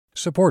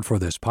Support for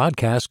this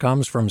podcast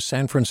comes from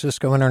San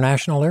Francisco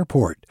International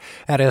Airport.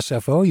 At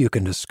SFO, you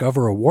can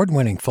discover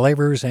award-winning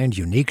flavors and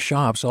unique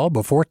shops all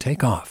before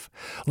takeoff.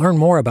 Learn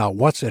more about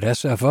what's at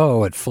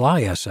SFO at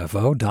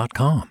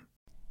flysfo.com.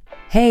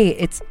 Hey,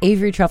 it's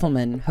Avery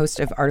Trufelman,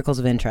 host of Articles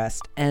of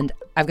Interest, and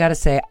I've got to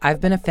say,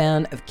 I've been a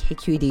fan of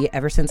KQED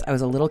ever since I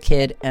was a little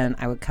kid, and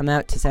I would come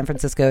out to San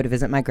Francisco to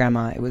visit my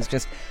grandma. It was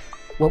just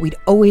what we'd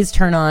always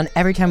turn on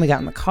every time we got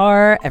in the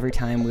car, every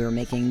time we were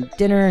making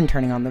dinner and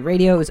turning on the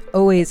radio. It was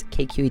always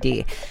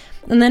KQED.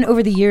 And then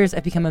over the years,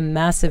 I've become a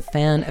massive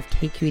fan of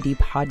KQED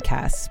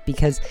podcasts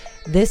because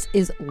this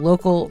is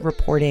local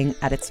reporting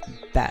at its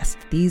best.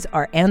 These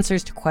are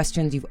answers to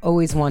questions you've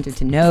always wanted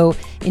to know,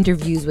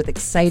 interviews with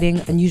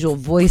exciting, unusual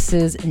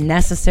voices,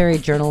 necessary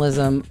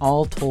journalism,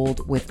 all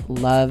told with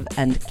love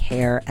and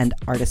care and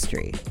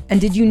artistry. And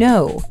did you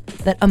know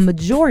that a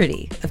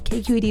majority of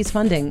KQED's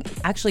funding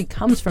actually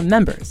comes from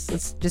members?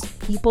 It's just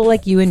people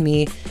like you and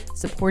me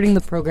supporting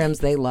the programs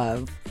they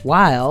love,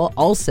 while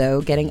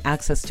also getting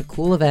access to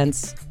cool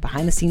events,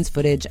 behind-the-scenes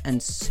footage, and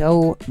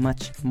so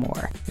much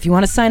more. If you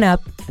want to sign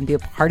up and be a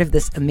part of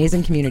this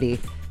amazing community,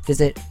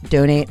 visit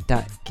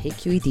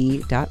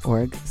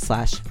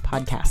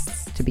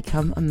donate.kqed.org/podcasts to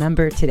become a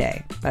member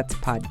today. That's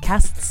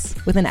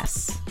podcasts with an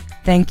S.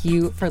 Thank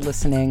you for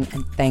listening,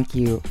 and thank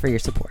you for your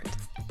support.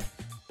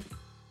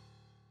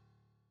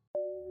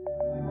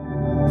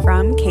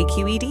 From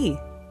KQED.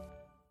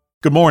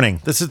 Good morning.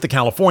 This is the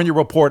California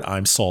Report.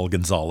 I'm Saul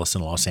Gonzalez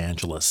in Los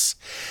Angeles.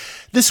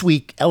 This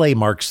week, LA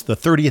marks the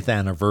 30th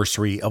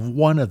anniversary of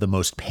one of the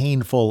most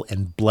painful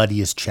and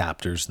bloodiest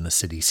chapters in the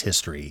city's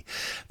history,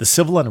 the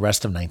civil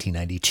unrest of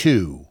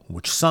 1992,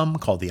 which some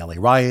call the LA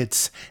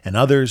riots and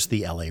others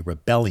the LA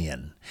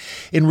Rebellion.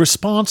 In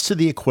response to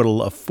the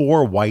acquittal of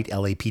 4 white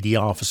LAPD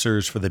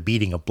officers for the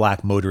beating of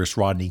black motorist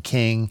Rodney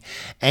King,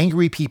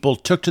 angry people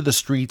took to the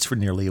streets for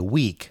nearly a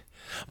week.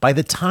 By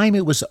the time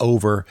it was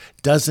over,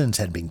 dozens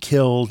had been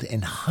killed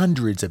and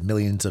hundreds of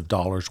millions of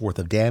dollars worth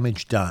of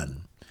damage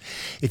done.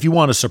 If you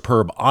want a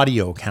superb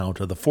audio account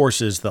of the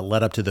forces that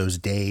led up to those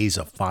days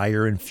of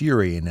fire and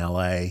fury in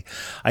LA,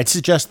 I'd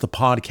suggest the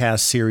podcast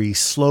series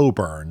Slow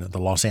Burn, The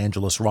Los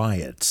Angeles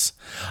Riots.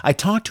 I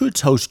talked to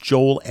its host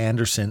Joel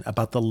Anderson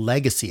about the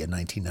legacy of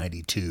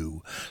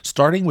 1992,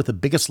 starting with the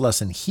biggest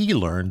lesson he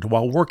learned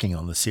while working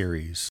on the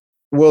series.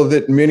 Well,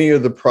 that many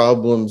of the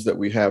problems that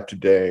we have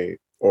today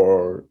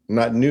are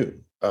not new.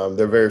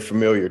 They're very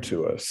familiar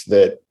to us,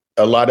 that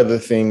a lot of the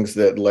things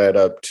that led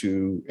up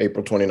to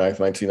April 29th,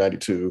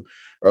 1992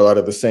 are a lot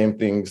of the same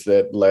things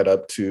that led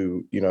up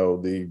to,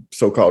 the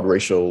so-called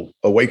racial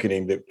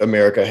awakening that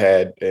America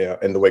had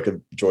in the wake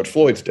of George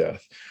Floyd's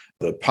death.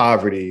 The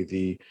poverty,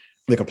 the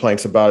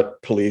complaints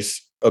about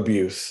police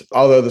abuse,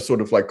 all the other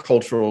sort of like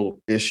cultural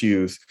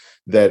issues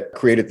that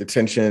created the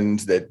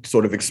tensions that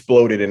sort of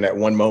exploded in that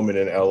one moment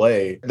in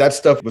LA. That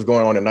stuff was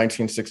going on in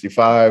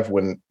 1965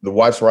 when the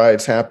Watts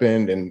riots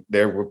happened and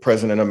they were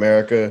present in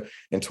America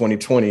in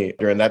 2020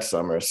 during that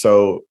summer.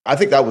 So I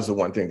think that was the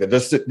one thing that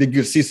just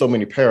you see so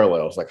many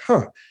parallels, like,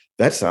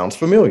 that sounds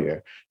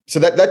familiar. So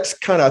that's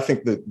kind of, I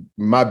think,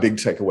 my big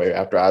takeaway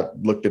after I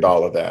looked at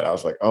all of that. I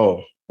was like,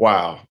 oh,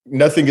 wow,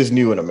 nothing is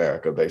new in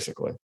America,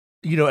 basically.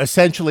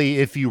 Essentially,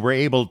 if you were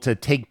able to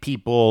take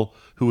people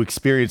who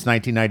experienced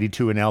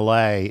 1992 in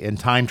LA and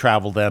time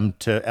travel them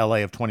to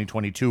LA of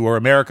 2022 or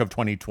America of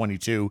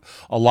 2022,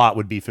 a lot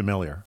would be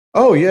familiar.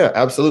 Oh, yeah,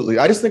 absolutely.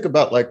 I just think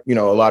about a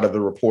lot of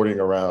the reporting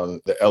around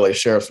the LA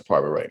Sheriff's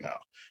Department right now,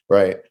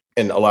 right?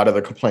 And a lot of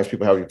the complaints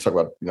people have, you talk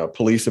about,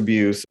 police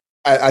abuse.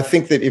 I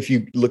think that if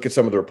you look at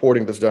some of the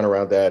reporting that's done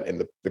around that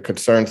and the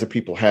concerns that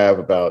people have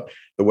about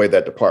the way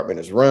that department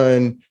is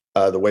run,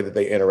 the way that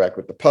they interact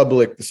with the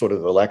public,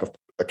 the lack of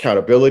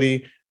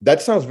accountability, that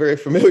sounds very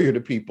familiar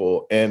to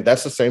people. And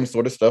that's the same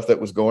sort of stuff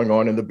that was going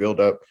on in the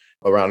buildup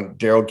around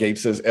Daryl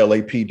Gates's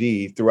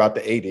LAPD throughout the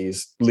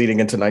 80s,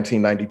 leading into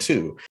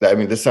 1992.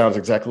 This sounds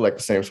exactly like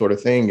the same sort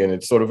of thing. And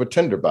it's sort of a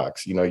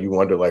tinderbox. You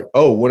wonder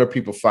when are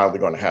people finally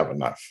going to have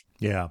enough?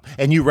 Yeah.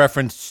 And you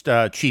referenced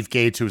Chief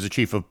Gates, who was the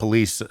chief of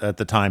police at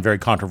the time, very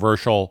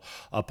controversial,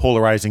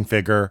 polarizing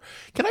figure.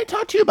 Can I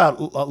talk to you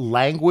about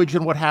language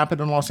and what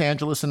happened in Los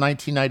Angeles in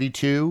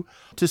 1992?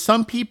 To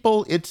some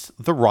people, it's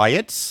the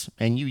riots,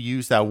 and you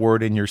use that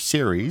word in your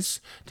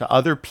series. To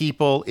other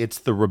people, it's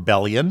the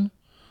rebellion.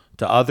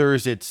 To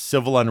others, it's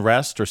civil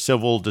unrest or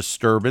civil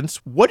disturbance.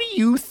 What do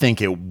you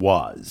think it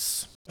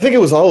was? I think it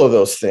was all of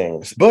those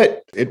things,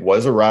 but it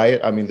was a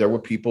riot. There were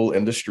people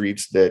in the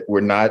streets that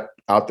were not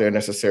out there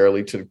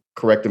necessarily to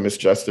correct the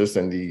misjustice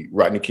in the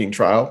Rodney King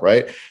trial,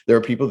 right? There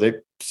were people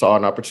that saw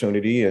an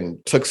opportunity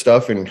and took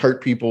stuff and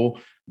hurt people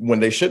when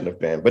they shouldn't have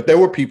been. But there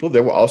were people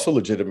that were also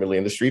legitimately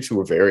in the streets who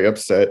were very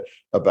upset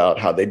about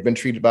how they'd been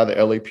treated by the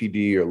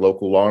LAPD or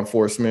local law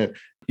enforcement.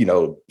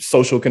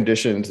 social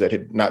conditions that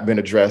had not been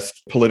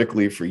addressed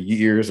politically for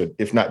years,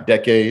 if not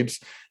decades.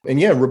 And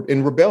yeah,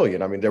 in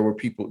rebellion. I mean, there were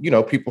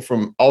people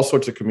from all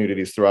sorts of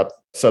communities throughout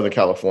Southern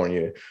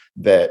California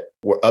that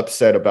were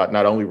upset about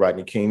not only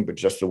Rodney King, but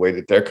just the way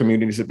that their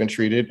communities have been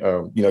treated.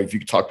 If you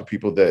could talk to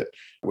people that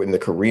were in the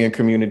Korean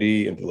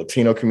community and the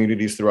Latino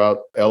communities throughout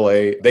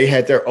LA, they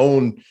had their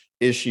own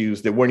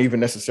issues that weren't even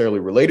necessarily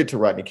related to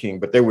Rodney King,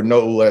 but they were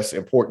no less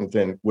important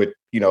than what,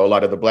 a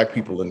lot of the Black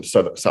people in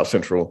South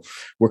Central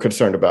were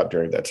concerned about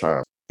during that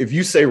time. If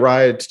you say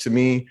riots to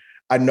me,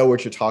 I know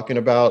what you're talking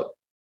about,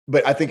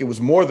 but I think it was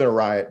more than a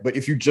riot. But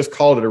if you just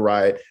called it a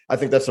riot, I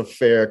think that's a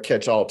fair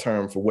catch-all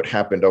term for what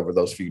happened over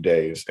those few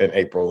days in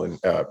April and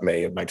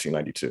May of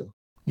 1992.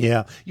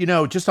 Yeah.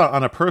 Just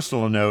on a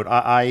personal note,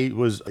 I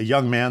was a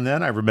young man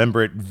then. I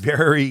remember it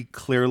very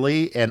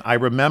clearly. And I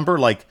remember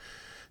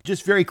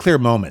just very clear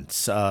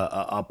moments,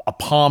 a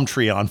palm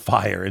tree on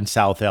fire in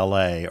South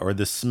LA, or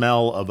the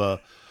smell of a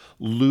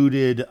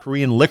looted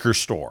Korean liquor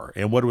store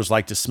and what it was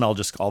like to smell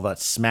just all that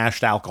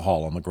smashed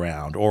alcohol on the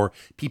ground, or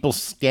people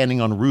standing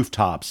on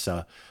rooftops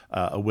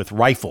with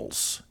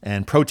rifles,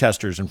 and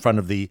protesters in front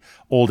of the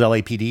old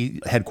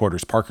LAPD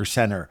headquarters, Parker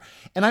Center.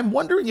 And I'm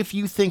wondering if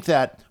you think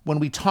that when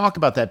we talk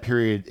about that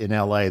period in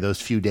LA,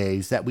 those few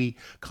days, that we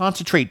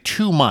concentrate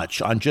too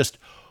much on just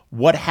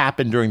what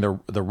happened during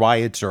the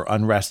riots or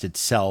unrest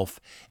itself,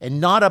 and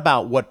not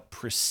about what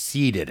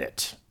preceded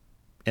it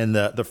and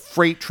the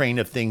freight train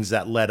of things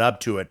that led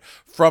up to it,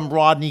 from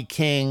Rodney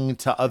King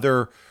to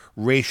other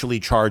racially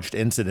charged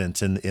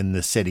incidents in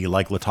the city,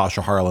 like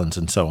Latasha Harlins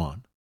and so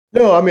on.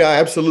 No, I mean,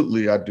 I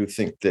do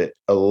think that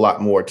a lot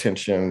more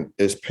attention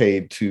is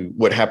paid to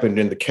what happened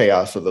in the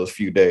chaos of those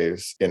few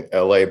days in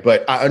LA.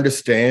 But I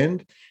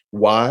understand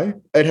why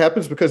it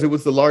happens, because it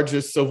was the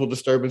largest civil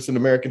disturbance in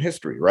American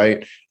history,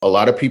 right? A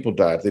lot of people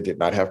died. They did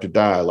not have to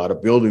die. A lot of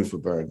buildings were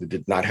burned. They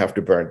did not have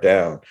to burn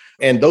down.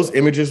 And those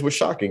images were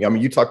shocking. I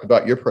mean, you talked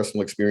about your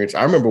personal experience.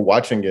 I remember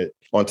watching it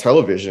on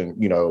television,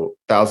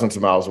 thousands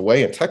of miles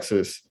away in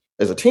Texas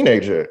as a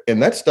teenager,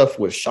 and that stuff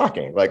was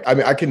shocking.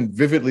 I can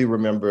vividly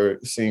remember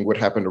seeing what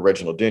happened to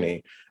Reginald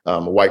Denny,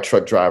 a white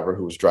truck driver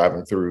who was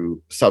driving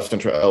through South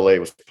Central LA,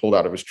 was pulled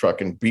out of his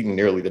truck and beaten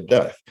nearly to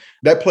death.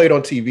 That played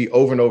on TV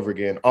over and over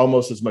again,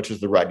 almost as much as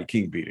the Rodney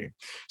King beating.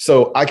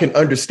 So I can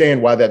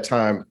understand why that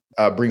time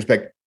brings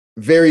back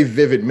very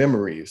vivid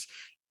memories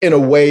in a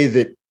way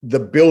that the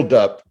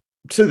buildup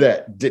to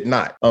that did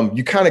not.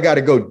 You kind of got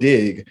to go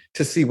dig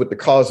to see what the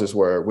causes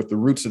were, what the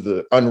roots of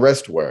the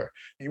unrest were.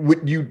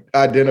 What you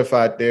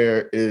identified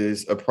there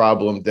is a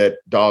problem that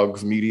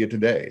dogs media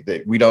today,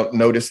 that we don't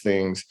notice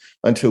things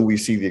until we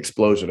see the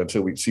explosion,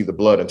 until we see the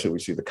blood, until we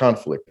see the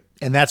conflict.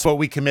 And that's what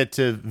we commit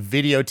to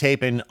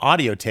videotape and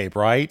audio tape,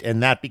 right?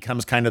 And that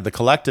becomes kind of the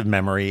collective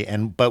memory.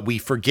 But we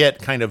forget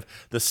kind of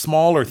the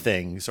smaller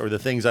things, or the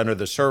things under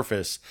the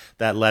surface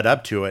that led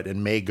up to it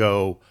and may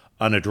go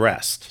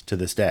unaddressed to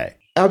this day.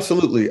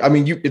 Absolutely. I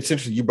mean, it's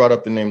interesting. You brought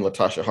up the name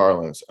Latasha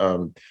Harlins.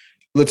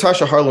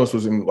 Latasha Harlins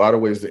was in a lot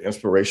of ways the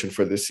inspiration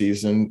for this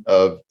season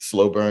of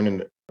Slow Burn.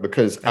 And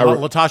because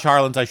Latasha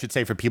Harlins, I should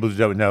say, for people who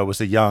don't know, was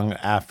a young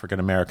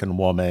African-American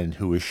woman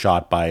who was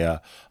shot by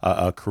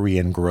a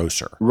Korean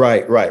grocer.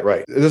 Right.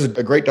 There's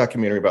a great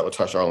documentary about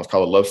Latasha Harlins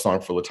called A Love Song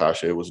for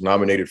Latasha. It was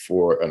nominated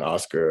for an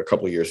Oscar a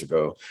couple of years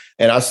ago.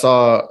 And I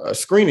saw a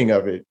screening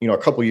of it, a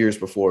couple of years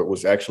before it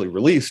was actually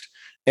released.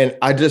 And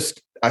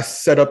I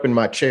sat up in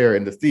my chair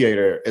in the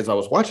theater as I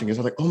was watching it. I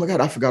was like, oh my God,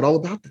 I forgot all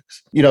about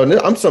this. And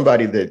I'm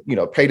somebody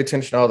that, paid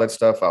attention to all that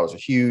stuff. I was a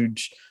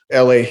huge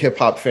LA hip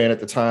hop fan at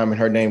the time, and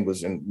her name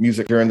was in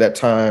music during that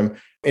time.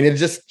 And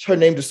her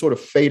name just sort of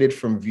faded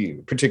from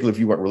view, particularly if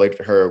you weren't related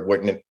to her,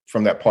 weren't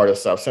from that part of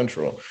South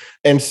Central.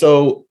 And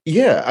so,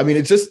 yeah, I mean,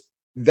 it's just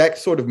that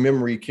sort of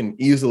memory can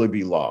easily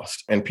be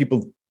lost. And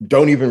people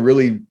don't even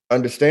really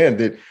understand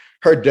that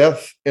her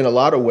death, in a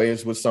lot of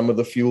ways, was some of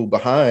the fuel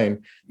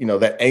behind,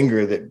 that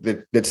anger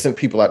that sent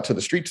people out to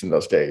the streets in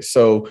those days.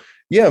 So,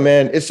 yeah,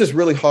 man, it's just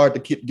really hard to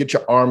get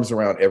your arms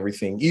around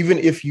everything. Even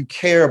if you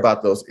care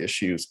about those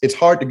issues, it's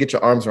hard to get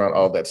your arms around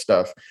all that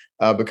stuff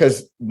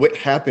because what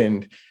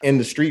happened in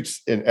the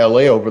streets in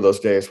LA over those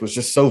days was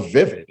just so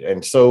vivid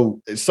and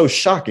so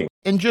shocking.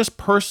 And just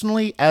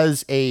personally,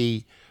 as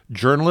a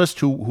journalist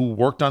who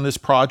worked on this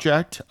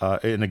project,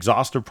 an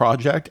exhaustive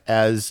project,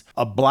 as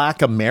a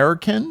Black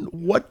American,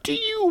 what do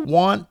you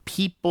want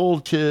people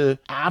to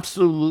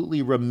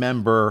absolutely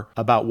remember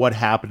about what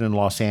happened in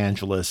Los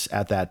Angeles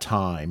at that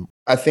time?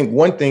 I think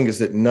one thing is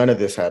that none of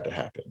this had to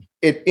happen.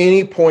 At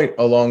any point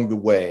along the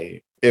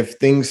way, if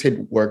things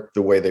had worked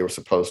the way they were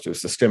supposed to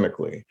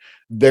systemically,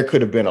 there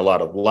could have been a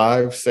lot of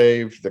lives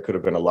saved. There could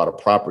have been a lot of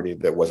property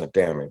that wasn't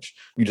damaged.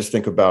 You just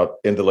think about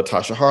in the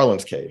Latasha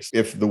Harlins case,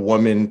 if the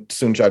woman,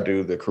 Soon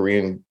Ja-du, the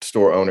Korean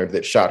store owner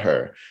that shot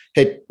her,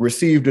 had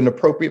received an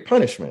appropriate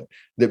punishment,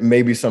 that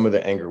maybe some of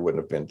the anger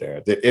wouldn't have been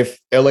there. That if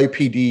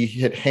LAPD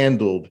had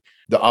handled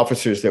the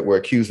officers that were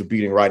accused of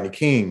beating Rodney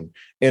King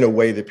in a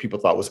way that people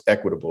thought was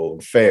equitable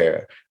and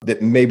fair,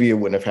 that maybe it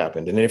wouldn't have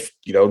happened. And if,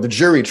 the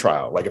jury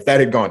trial, like if that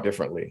had gone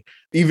differently,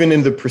 even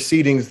in the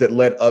proceedings that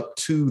led up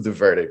to the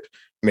verdict,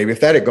 maybe if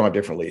that had gone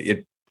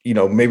differently,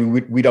 maybe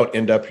we don't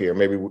end up here.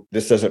 Maybe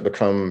this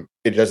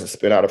it doesn't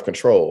spin out of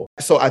control.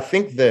 So I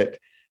think that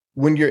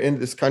when you're in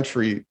this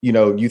country,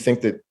 you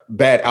think that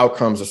bad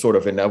outcomes are sort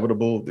of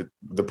inevitable, that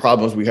the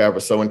problems we have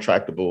are so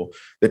intractable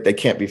that they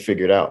can't be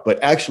figured out.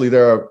 But actually,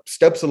 there are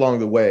steps along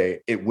the way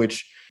in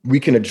which we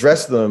can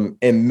address them,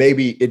 and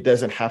maybe it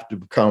doesn't have to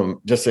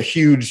become just a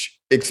huge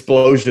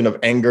explosion of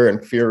anger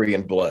and fury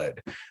and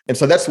blood. And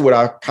so that's what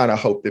I kind of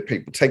hope that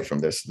people take from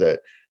this,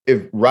 that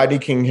if Rodney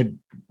King had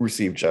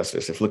received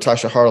justice, if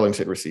LaTosha Harlins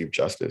had received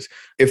justice,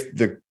 if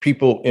the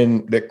people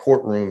in that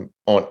courtroom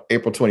on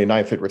April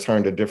 29th had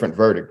returned a different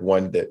verdict,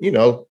 one that,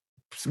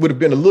 would have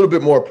been a little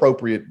bit more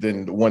appropriate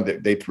than the one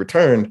that they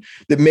returned,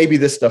 that maybe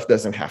this stuff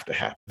doesn't have to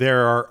happen.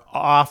 There are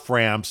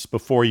off-ramps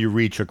before you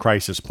reach a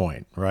crisis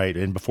point, right?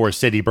 And before a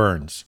city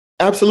burns.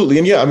 Absolutely.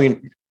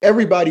 And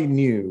everybody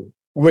knew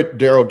what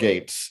Daryl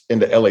Gates in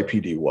the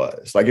LAPD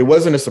was. Like, it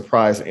wasn't a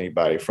surprise to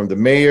anybody, from the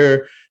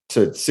mayor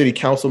to city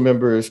council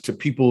members to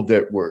people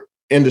that were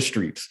in the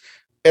streets.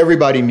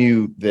 Everybody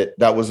knew that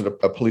that was a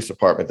police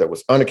department that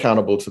was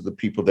unaccountable to the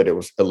people that it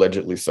was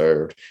allegedly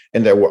served.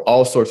 And there were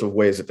all sorts of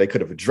ways that they could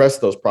have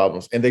addressed those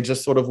problems, and they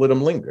just sort of let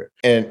them linger.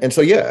 And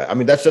so,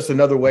 that's just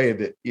another way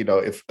that,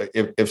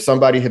 if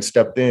somebody had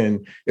stepped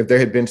in, if there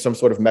had been some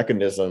sort of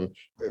mechanism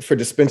for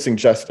dispensing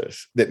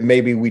justice, that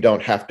maybe we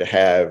don't have to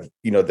have,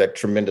 that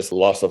tremendous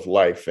loss of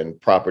life and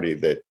property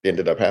that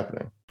ended up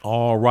happening.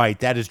 All right.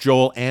 That is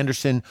Joel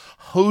Anderson,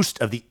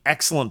 host of the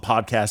excellent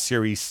podcast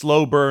series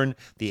Slow Burn,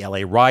 the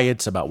LA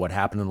riots, about what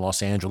happened in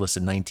Los Angeles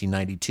in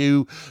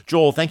 1992.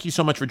 Joel, thank you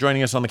so much for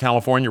joining us on the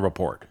California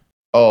Report.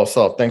 Oh,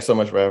 Saul, thanks so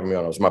much for having me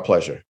on. It was my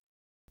pleasure.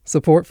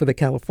 Support for the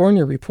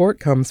California Report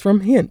comes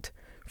from Hint,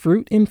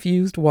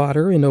 fruit-infused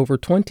water in over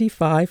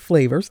 25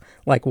 flavors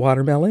like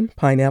watermelon,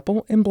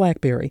 pineapple, and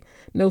blackberry.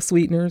 No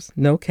sweeteners,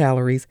 no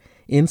calories,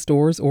 in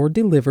stores or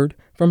delivered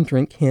from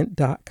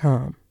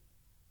drinkhint.com.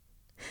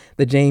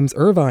 The James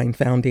Irvine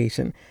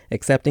Foundation,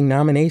 accepting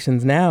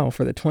nominations now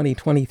for the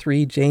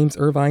 2023 James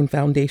Irvine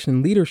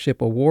Foundation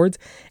Leadership Awards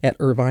at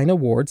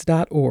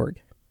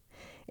irvineawards.org.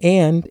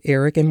 And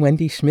Eric and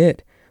Wendy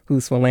Schmidt,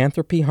 whose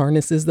philanthropy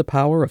harnesses the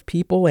power of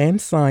people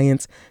and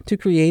science to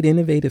create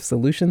innovative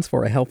solutions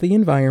for a healthy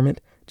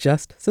environment,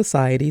 just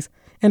societies,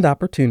 and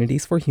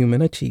opportunities for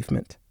human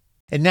achievement.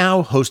 And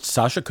now, host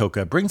Sasha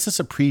Khokha brings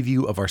us a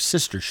preview of our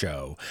sister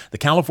show, the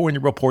California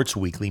Report's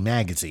weekly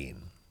magazine.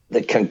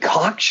 The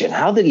concoction.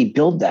 How did he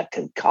build that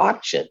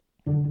concoction?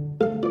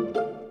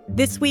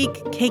 This week,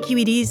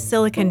 KQED's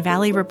Silicon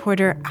Valley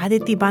reporter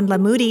Aditi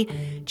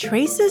Bandlamudi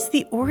traces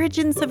the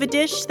origins of a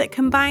dish that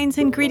combines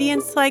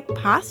ingredients like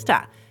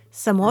pasta,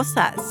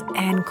 samosas,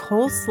 and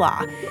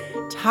coleslaw,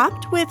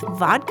 topped with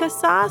vodka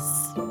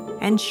sauce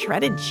and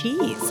shredded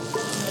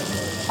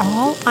cheese,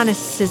 all on a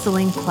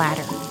sizzling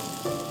platter.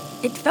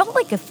 It felt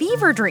like a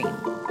fever dream.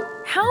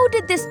 How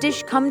did this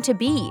dish come to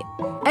be?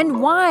 And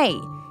why?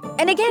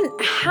 And again,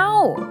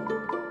 how?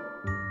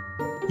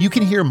 You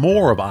can hear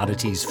more of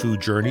Aditi's food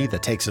journey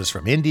that takes us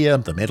from India,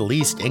 the Middle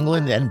East,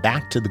 England, and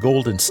back to the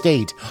Golden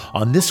State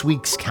on this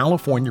week's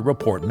California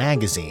Report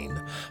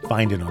magazine.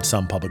 Find it on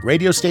some public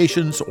radio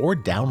stations or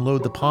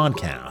download the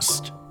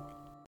podcast.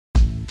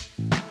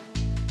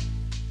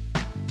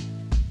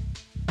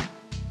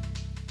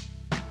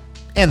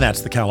 And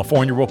that's the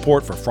California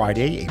Report for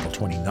Friday, April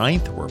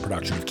 29th. We're a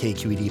production of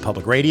KQED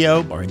Public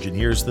Radio. Our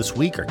engineers this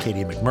week are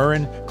Katie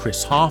McMurrin,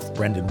 Chris Hoff,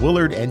 Brendan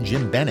Willard, and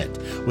Jim Bennett,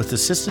 with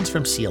assistance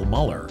from C.L.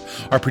 Muller.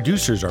 Our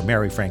producers are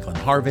Mary Franklin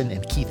Harvin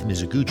and Keith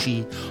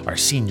Mizuguchi. Our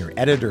senior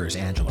editor is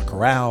Angela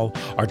Corral.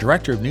 Our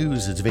director of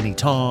news is Vinnie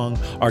Tong.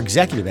 Our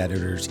executive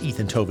editor is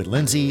Ethan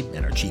Tovid-Lindsay.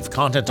 And our chief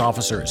content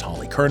officer is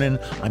Holly Kernan.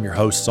 I'm your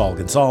host, Saul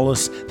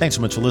Gonzalez. Thanks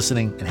so much for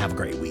listening, and have a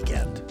great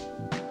weekend.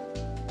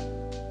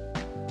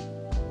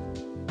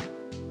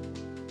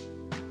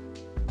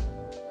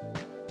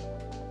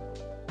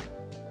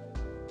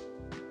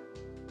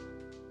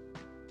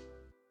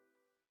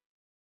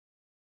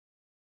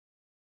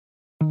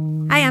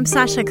 Hi, I'm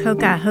Sasha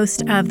Khokha,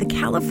 host of the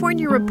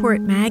California Report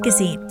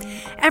magazine.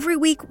 Every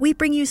week, we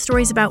bring you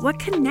stories about what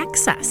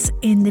connects us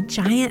in the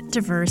giant,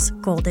 diverse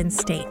Golden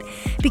State.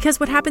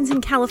 Because what happens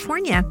in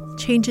California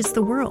changes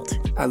the world.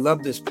 I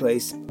love this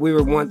place. We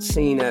were once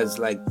seen as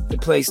like the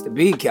place to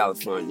be,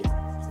 California.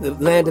 The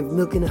land of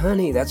milk and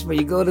honey. That's where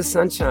you go to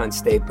Sunshine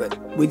State,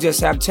 but we just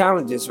have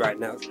challenges right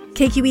now.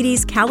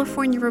 KQED's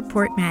California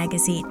Report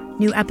magazine.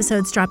 New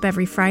episodes drop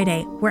every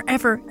Friday,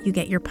 wherever you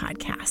get your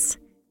podcasts.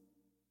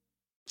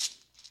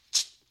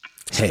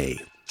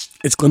 Hey,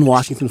 it's Glenn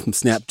Washington from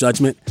Snap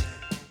Judgment.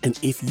 And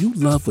if you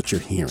love what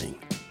you're hearing,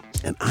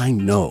 and I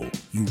know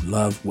you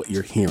love what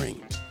you're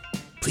hearing,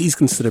 please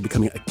consider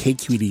becoming a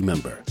KQED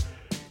member.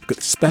 You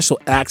get special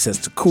access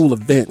to cool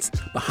events,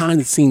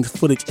 behind-the-scenes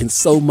footage, and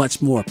so much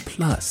more.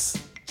 Plus,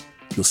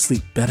 you'll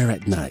sleep better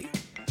at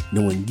night,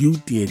 knowing you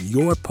did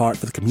your part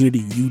for the community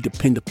you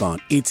depend upon.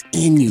 It's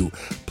in you.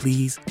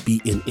 Please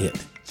be in it.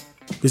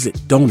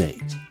 Visit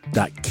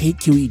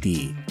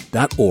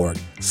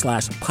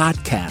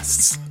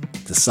donate.kqed.org/podcasts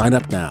to sign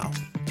up now.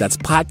 That's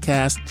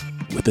podcast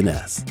with an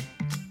S.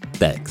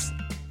 Thanks.